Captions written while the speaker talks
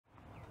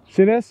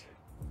See this?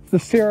 It's the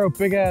Ciro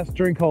big ass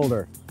drink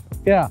holder.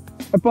 Yeah,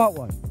 I bought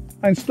one.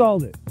 I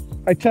installed it.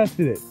 I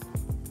tested it.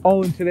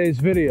 All in today's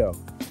video.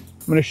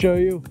 I'm gonna show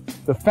you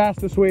the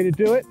fastest way to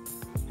do it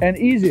and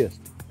easiest.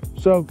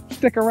 So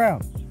stick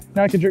around.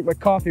 Now I can drink my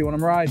coffee when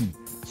I'm riding.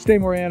 Stay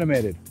more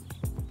animated.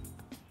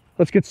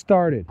 Let's get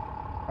started.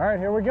 All right,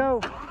 here we go.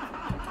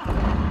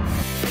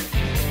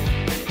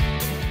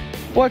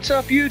 What's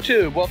up,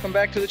 YouTube? Welcome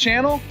back to the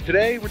channel.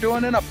 Today we're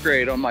doing an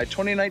upgrade on my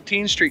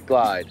 2019 Street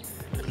Glide.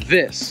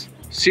 This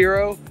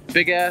Ciro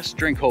big ass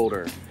drink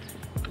holder.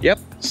 Yep,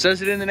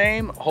 says it in the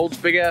name, holds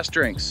big ass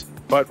drinks.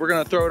 But we're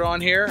gonna throw it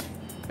on here,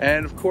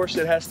 and of course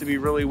it has to be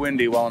really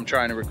windy while I'm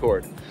trying to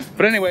record.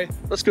 But anyway,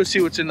 let's go see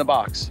what's in the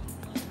box.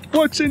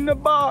 What's in the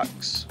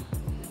box?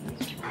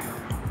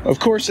 Of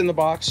course, in the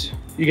box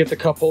you get the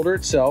cup holder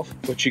itself,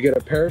 but you get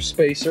a pair of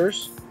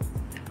spacers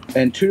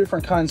and two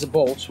different kinds of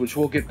bolts, which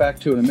we'll get back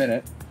to in a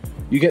minute.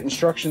 You get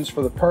instructions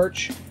for the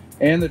perch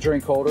and the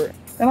drink holder,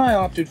 and I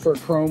opted for a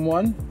chrome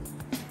one.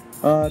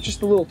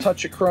 Just a little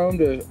touch of chrome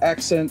to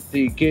accent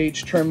the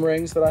gauge trim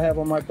rings that I have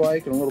on my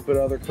bike, and a little bit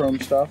of other chrome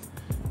stuff.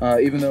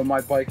 Even though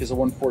my bike is a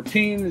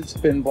 114, it's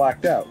been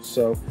blacked out.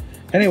 So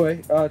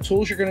anyway,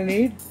 tools you're gonna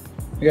need.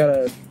 You got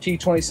a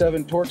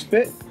T27 Torx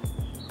bit,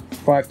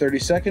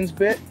 5/32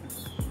 bit,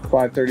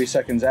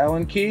 5/32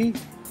 Allen key,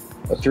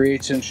 a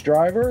 3/8"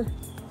 driver,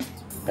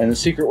 and the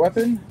secret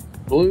weapon,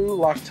 blue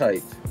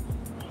Loctite.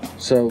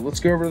 So let's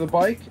go over to the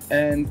bike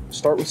and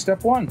start with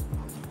step one.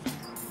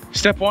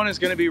 Step one is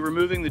going to be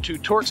removing the two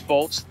Torx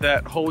bolts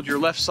that hold your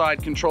left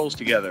side controls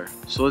together.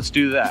 So let's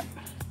do that.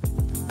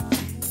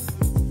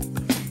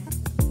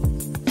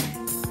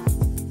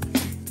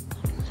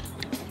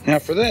 Now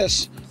for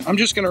this, I'm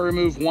just going to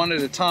remove one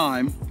at a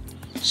time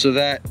so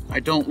that I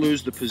don't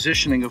lose the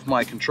positioning of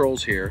my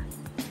controls here.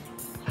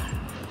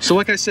 So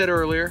like I said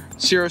earlier,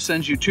 Ciro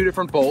sends you two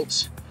different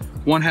bolts.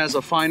 One has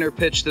a finer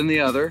pitch than the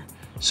other.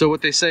 So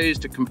what they say is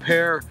to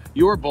compare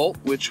your bolt,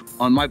 which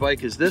on my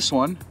bike is this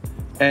one,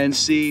 and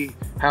see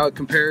how it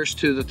compares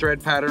to the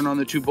thread pattern on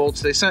the two bolts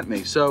they sent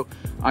me. So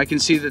I can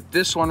see that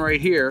this one right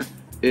here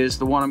is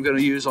the one I'm going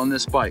to use on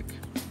this bike.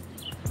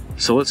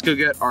 So let's go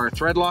get our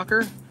thread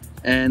locker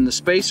and the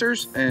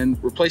spacers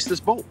and replace this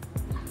bolt.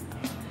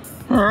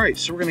 All right,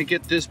 so we're going to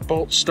get this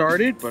bolt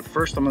started, but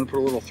first I'm going to put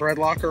a little thread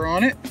locker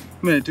on it.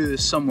 I'm going to do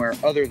this somewhere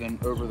other than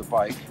over the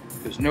bike,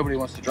 because nobody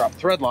wants to drop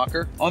thread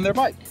locker on their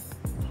bike.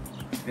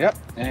 Yep,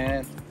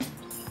 and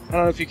I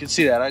don't know if you can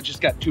see that, I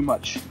just got too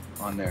much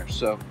on there.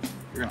 So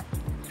we're gonna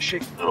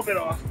shake a little bit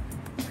off.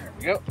 There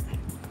we go.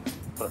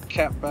 Put our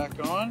cap back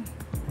on.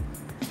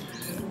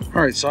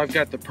 All right, so I've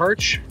got the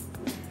perch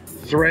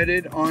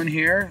threaded on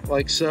here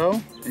like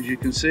so, as you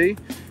can see.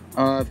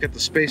 I've got the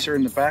spacer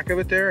in the back of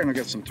it there, and I've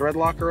got some thread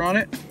locker on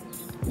it.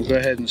 We'll go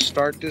ahead and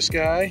start this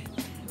guy,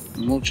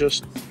 and we'll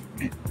just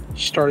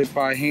start it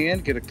by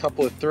hand, get a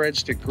couple of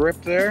threads to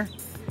grip there,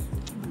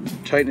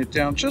 tighten it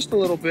down just a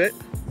little bit,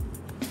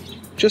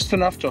 just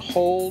enough to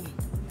hold.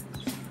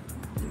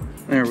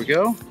 There we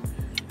go.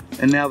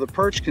 And now the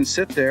perch can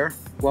sit there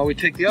while we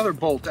take the other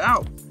bolt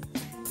out.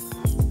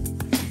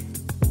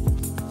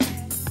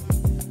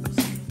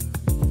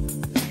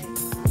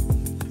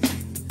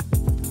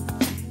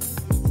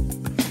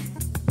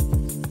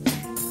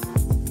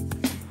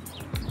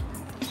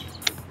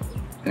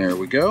 There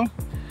we go.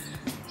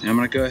 Now I'm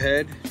going to go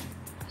ahead,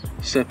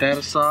 set that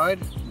aside,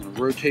 I'm going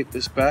to rotate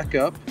this back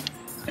up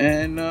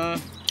and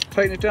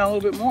tighten it down a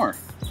little bit more.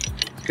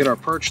 Get our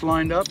perch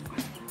lined up.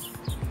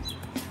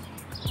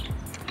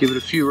 Give it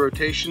a few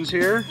rotations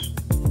here.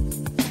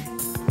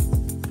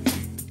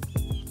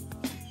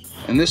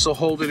 And this will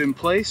hold it in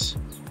place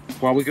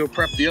while we go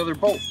prep the other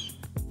bolt.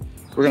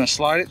 We're going to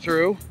slide it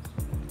through,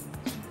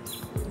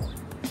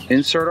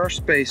 insert our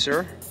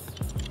spacer,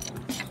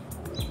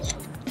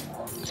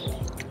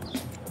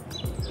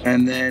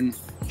 and then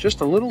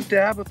just a little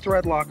dab of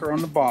thread locker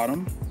on the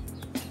bottom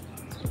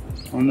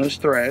on those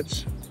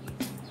threads.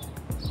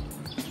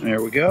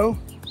 There we go.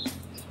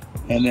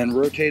 And then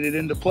rotate it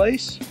into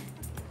place.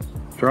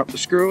 Drop the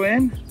screw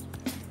in,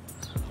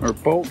 our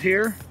bolt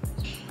here.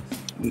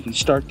 We can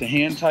start to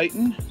hand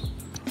tighten,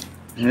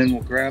 and then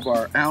we'll grab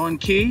our Allen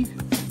key.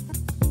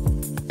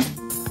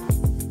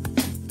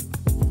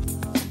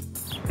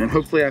 And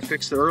hopefully I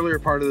fixed the earlier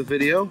part of the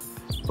video,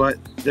 but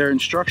their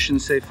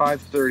instructions say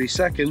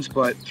 5/32,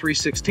 but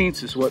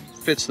 3/16 is what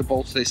fits the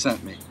bolts they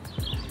sent me.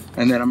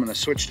 And then I'm going to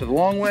switch to the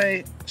long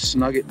way,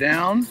 snug it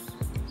down.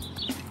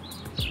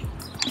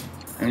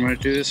 And I'm going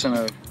to do this in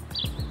a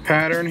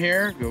pattern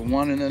here, go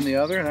one and then the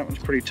other. That one's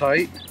pretty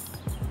tight.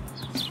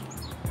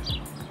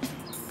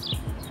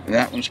 And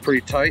that one's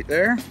pretty tight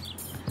there.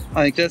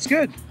 I think that's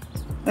good.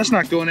 That's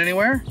not going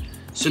anywhere.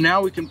 So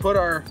now we can put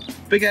our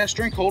big ass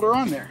drink holder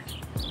on there.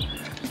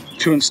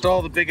 To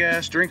install the big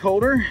ass drink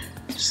holder,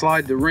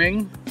 slide the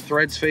ring,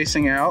 threads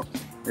facing out.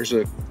 There's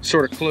a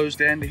sort of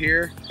closed end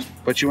here,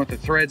 but you want the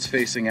threads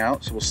facing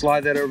out. So we'll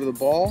slide that over the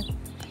ball,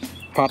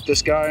 pop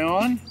this guy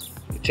on.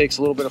 It takes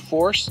a little bit of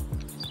force,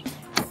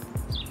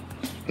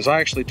 because I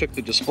actually took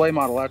the display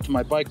model out to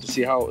my bike to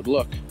see how it would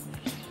look.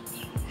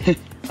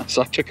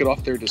 So I took it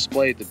off their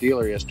display at the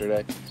dealer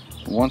yesterday.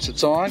 Once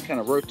it's on, kind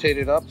of rotate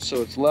it up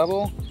so it's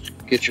level.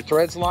 Get your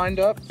threads lined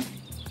up.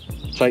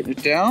 Tighten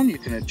it down. You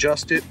can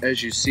adjust it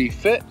as you see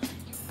fit.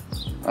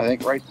 I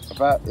think right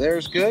about there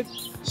is good.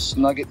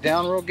 Snug it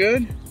down real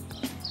good.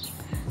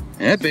 And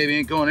that baby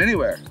ain't going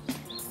anywhere.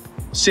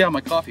 See how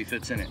my coffee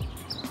fits in it.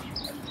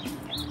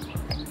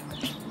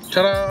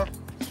 Ta-da!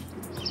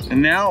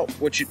 And now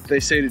what they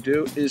say to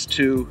do is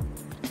to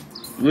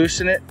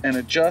loosen it and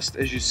adjust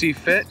as you see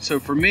fit. So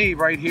for me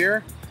right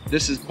here,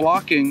 this is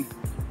blocking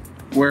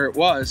where it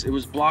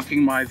was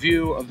blocking my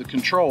view of the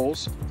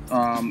controls,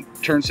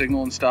 turn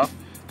signal and stuff.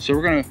 So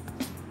we're gonna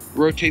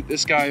rotate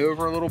this guy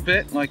over a little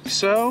bit like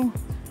so.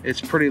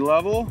 It's pretty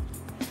level.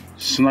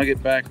 Snug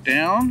it back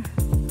down.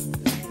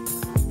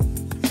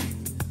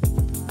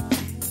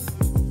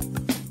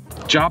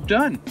 Job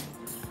done.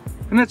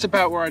 And that's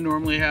about where I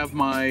normally have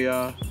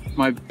my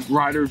my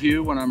rider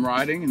view when I'm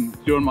riding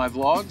and doing my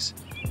vlogs.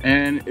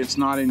 And it's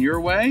not in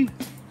your way,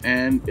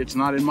 and it's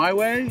not in my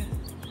way,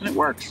 and it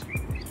works.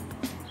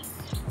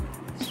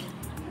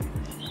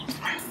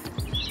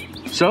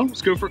 So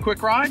let's go for a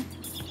quick ride,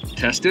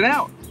 test it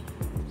out.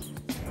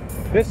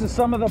 This is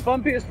some of the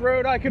bumpiest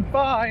road I could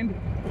find.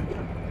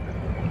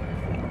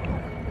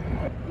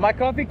 My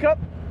coffee cup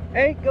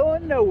ain't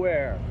going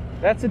nowhere.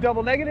 That's a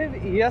double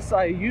negative. Yes,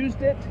 I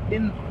used it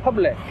in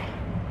public.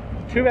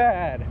 Too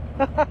bad.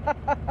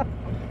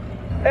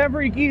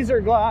 Every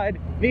geezer glide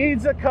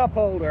needs a cup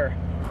holder.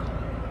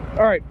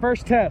 All right,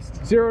 first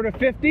test, 0 to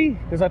 50,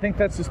 because I think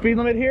that's the speed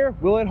limit here.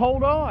 Will it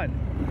hold on?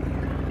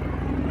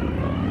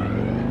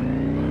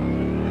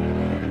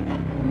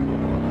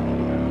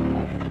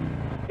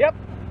 Yep,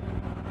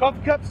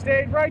 coffee cup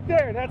stayed right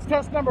there. That's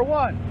test number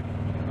 1.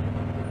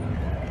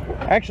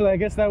 Actually, I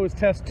guess that was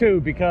test 2,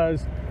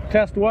 because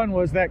test 1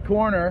 was that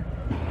corner.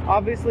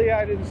 Obviously,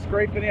 I didn't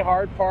scrape any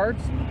hard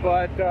parts,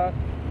 but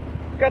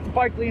got the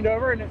bike leaned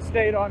over and it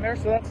stayed on there,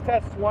 so that's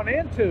tests 1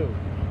 and 2.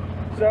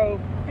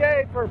 So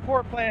yay for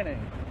poor planning.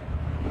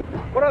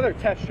 What other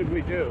test should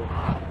we do?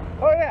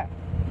 Oh yeah,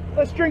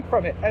 let's drink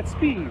from it at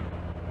speed.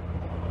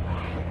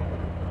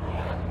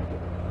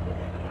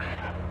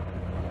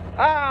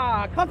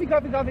 Ah, coffee,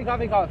 coffee, coffee,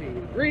 coffee, coffee.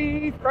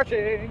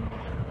 Refreshing.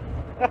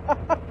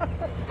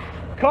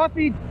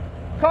 Coffee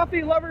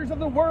lovers of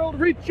the world,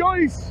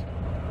 rejoice.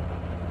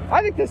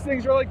 I think this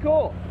thing's really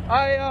cool.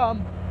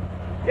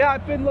 Yeah,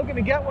 I've been looking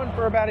to get one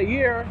for about a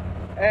year,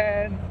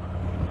 and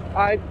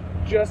I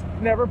just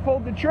never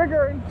pulled the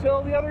trigger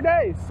until the other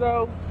day,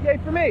 so yay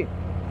for me.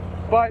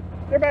 But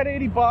they're about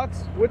 80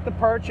 bucks with the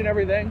perch and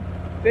everything.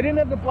 They didn't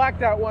have the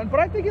blacked out one, but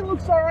I think it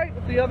looks all right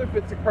with the other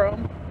bits of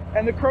chrome.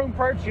 And the chrome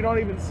perch you don't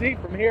even see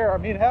from here. I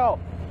mean, hell,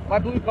 my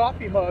blue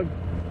coffee mug,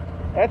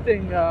 that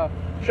thing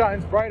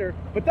shines brighter.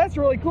 But that's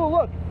really cool.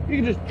 Look, you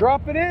can just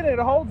drop it in and it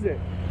holds it.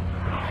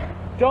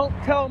 Don't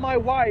tell my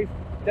wife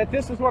that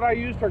this is what I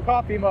used her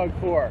coffee mug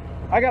for.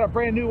 I got a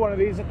brand new one of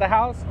these at the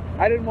house.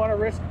 I didn't want to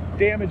risk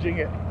damaging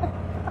it.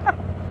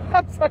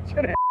 I'm such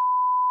an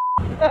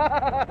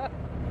I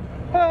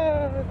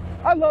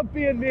love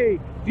being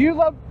me. Do you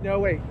love, no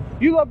wait,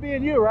 you love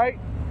being you, right?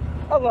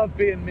 I love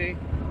being me.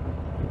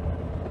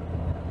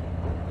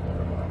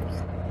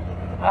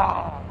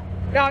 Now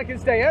I can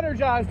stay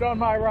energized on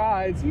my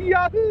rides.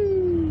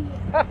 Yahoo!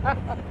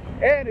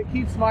 And it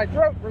keeps my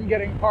throat from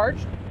getting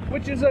parched,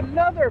 which is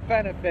another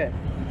benefit.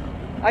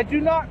 I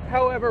do not,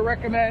 however,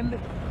 recommend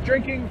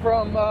drinking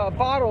from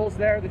bottles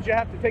there that you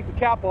have to take the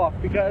cap off,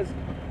 because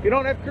if you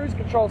don't have cruise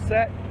control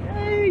set,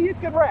 hey, you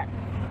could wreck.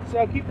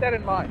 So keep that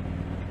in mind.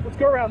 Let's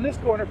go around this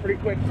corner pretty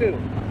quick too.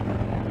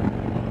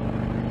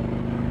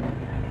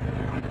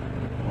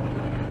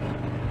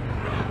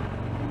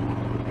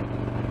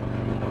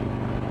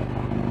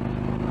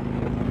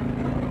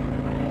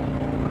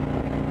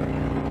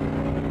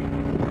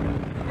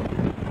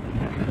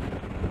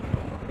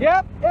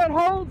 Yep, it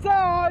holds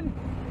on.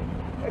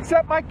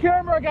 Except my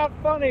camera got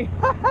funny.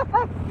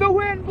 The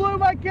wind blew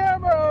my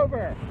camera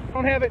over. I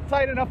don't have it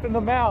tight enough in the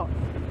mount.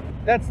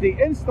 That's the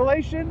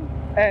installation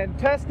and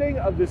testing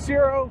of the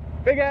Ciro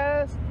big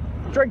ass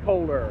drink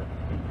holder,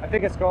 I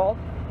think it's called.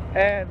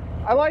 And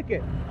I like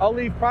it. I'll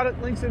leave product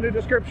links in the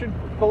description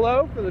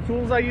below for the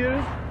tools I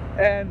use,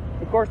 and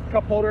of course the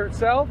cup holder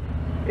itself.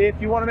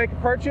 If you want to make a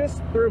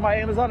purchase through my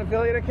Amazon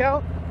affiliate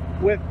account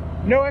with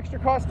no extra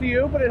cost to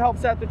you, but it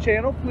helps out the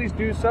channel, please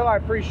do so. I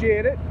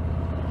appreciate it.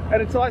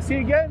 And until I see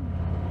you again,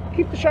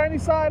 keep the shiny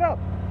side up.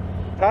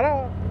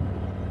 Ta-da!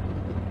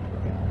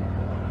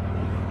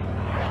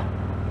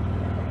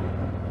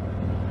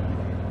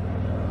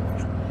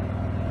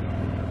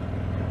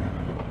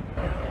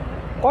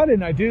 Why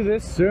didn't I do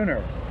this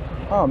sooner?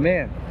 Oh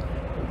man.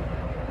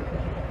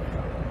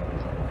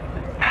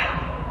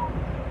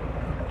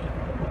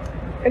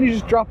 And you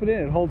just drop it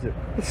in, it holds it.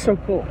 It's so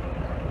cool.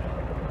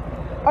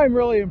 I'm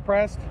really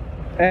impressed,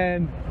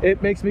 and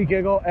it makes me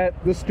giggle at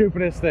the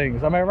stupidest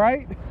things. Am I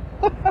right?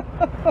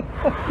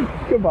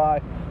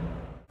 Goodbye.